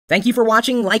Thank you for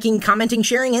watching, liking, commenting,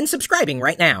 sharing, and subscribing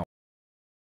right now.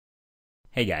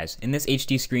 Hey guys, in this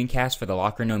HD screencast for the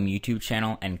Locker Gnome YouTube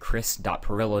channel and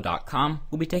chris.pirillo.com,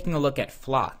 we'll be taking a look at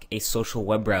Flock, a social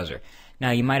web browser.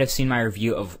 Now, you might have seen my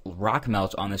review of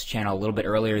Rockmelt on this channel a little bit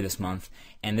earlier this month,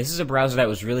 and this is a browser that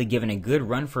was really given a good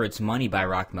run for its money by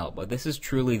Rockmelt, but this is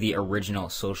truly the original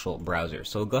social browser.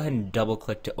 So go ahead and double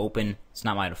click to open. It's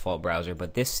not my default browser,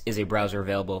 but this is a browser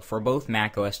available for both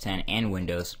Mac OS X and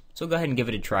Windows. So go ahead and give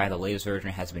it a try. The latest version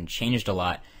has been changed a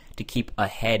lot to keep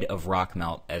ahead of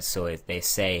Rockmelt, as so they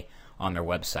say on their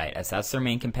website, as that's their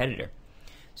main competitor.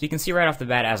 So you can see right off the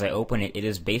bat as I open it, it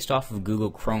is based off of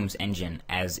Google Chrome's engine,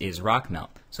 as is Rockmelt.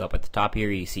 So up at the top here,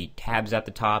 you see tabs at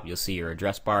the top. You'll see your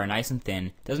address bar, nice and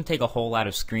thin. Doesn't take a whole lot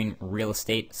of screen real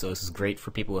estate, so this is great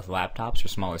for people with laptops or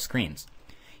smaller screens.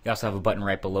 You also have a button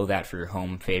right below that for your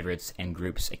home, favorites, and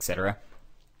groups, etc.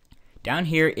 Down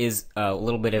here is a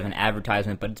little bit of an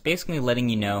advertisement, but it's basically letting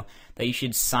you know that you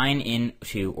should sign in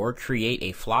to or create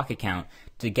a Flock account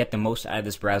to get the most out of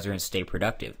this browser and stay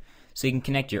productive. So you can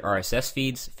connect your RSS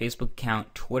feeds, Facebook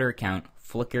account, Twitter account,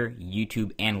 Flickr,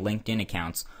 YouTube, and LinkedIn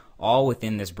accounts all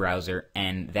within this browser,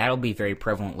 and that'll be very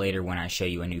prevalent later when I show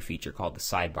you a new feature called the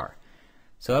sidebar.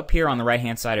 So up here on the right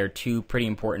hand side are two pretty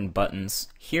important buttons.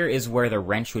 Here is where the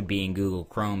wrench would be in Google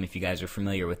Chrome, if you guys are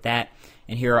familiar with that.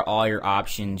 And here are all your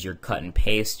options, your cut and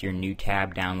paste, your new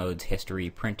tab, downloads, history,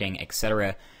 printing,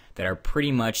 etc. that are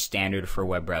pretty much standard for a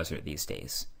web browser these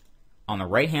days. On the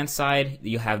right hand side,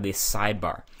 you have this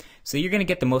sidebar. So you're going to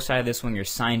get the most out of this when you're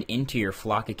signed into your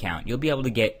Flock account. You'll be able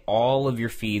to get all of your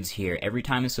feeds here. Every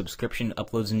time a subscription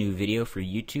uploads a new video for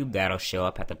YouTube, that'll show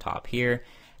up at the top here.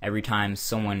 Every time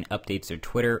someone updates their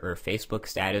Twitter or Facebook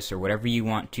status or whatever you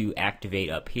want to activate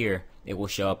up here, it will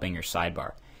show up in your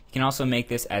sidebar. You can also make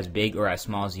this as big or as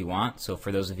small as you want. So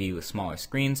for those of you with smaller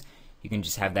screens, you can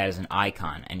just have that as an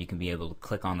icon, and you can be able to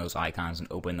click on those icons and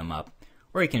open them up.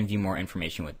 Or you can view more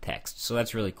information with text. So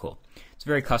that's really cool. It's a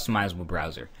very customizable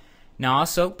browser. Now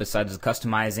also, besides the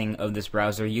customizing of this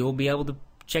browser, you will be able to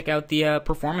check out the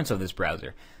performance of this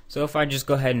browser. So if I just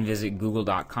go ahead and visit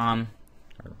google.com,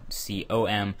 or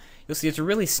C-O-M, you'll see it's a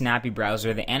really snappy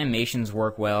browser. The animations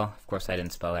work well. Of course, I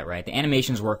didn't spell that right. The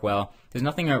animations work well. There's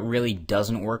nothing that really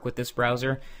doesn't work with this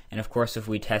browser. And of course, if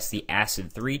we test the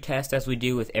ACID 3 test, as we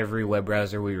do with every web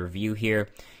browser we review here,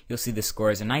 you'll see the score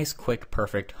is a nice, quick,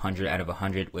 perfect 100 out of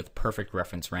 100 with perfect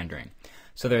reference rendering.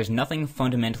 So there's nothing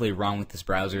fundamentally wrong with this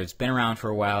browser. It's been around for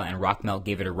a while, and Rockmelt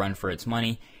gave it a run for its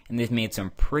money, and they've made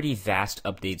some pretty vast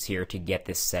updates here to get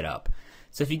this set up.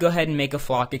 So if you go ahead and make a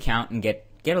Flock account and get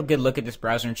a good look at this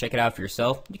browser and check it out for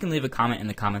yourself, you can leave a comment in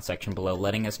the comment section below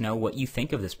letting us know what you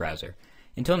think of this browser.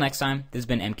 Until next time, this has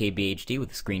been MKBHD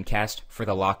with a screencast for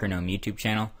the Locker Gnome YouTube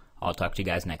channel. I'll talk to you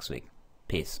guys next week.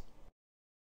 Peace.